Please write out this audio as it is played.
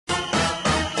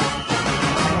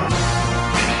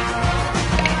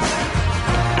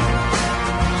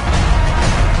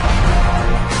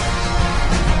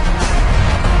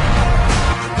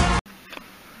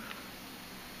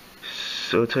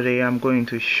So today I'm going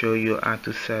to show you how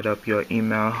to set up your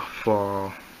email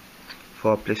for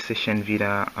PlayStation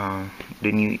Vita,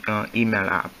 the new email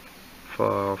app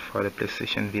for the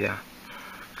PlayStation Vita.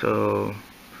 So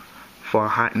for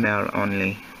Hotmail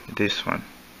only, this one.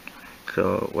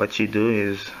 So what you do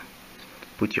is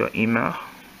put your email,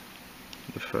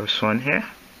 the first one here,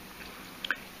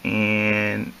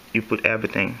 and you put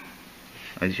everything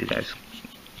as you guys.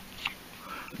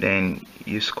 Then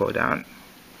you scroll down,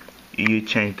 you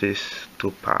change this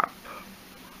to pop,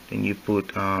 then you put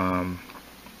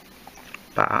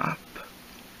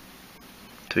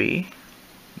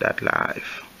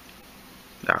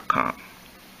pop3.live.com.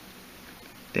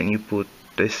 then you put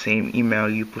the same email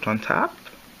you put on top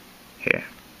here,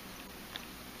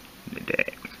 the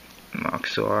mark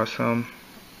so awesome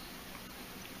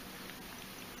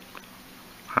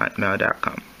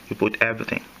hotmail.com. you put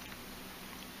everything,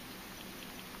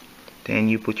 then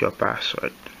you put your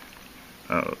password.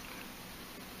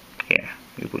 Here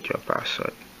you put your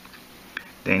password,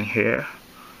 then here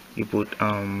you put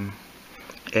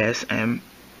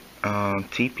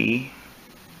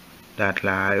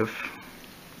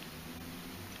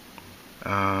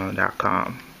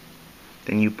smtp.live.com.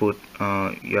 then you put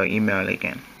your email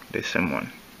again, the same one,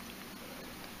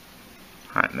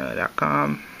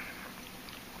 hotmail.com.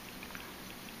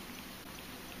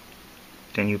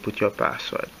 then you put your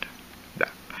password.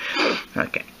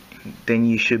 Okay, then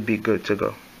you should be good to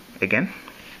go. Again,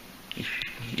 if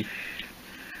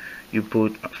you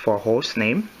put for host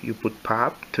name, you put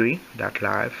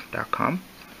pop3.live.com,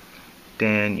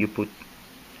 then you put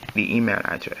the email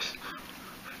address.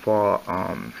 For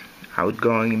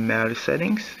outgoing email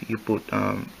settings, you put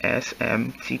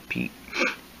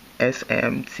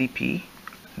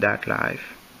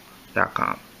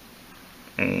smtp.live.com,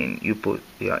 and you put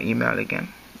your email again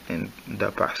and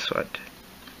the password.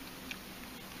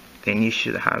 Then you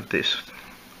should have this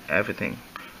everything.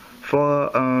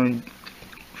 For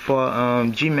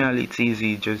Gmail, it's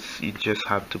easy. You just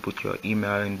have to put your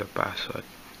email and the password.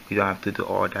 You don't have to do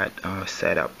all that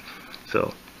setup.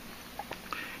 So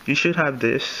you should have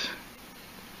this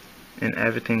and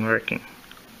everything working.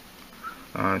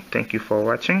 Thank you for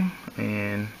watching,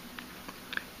 and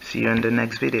see you in the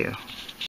next video.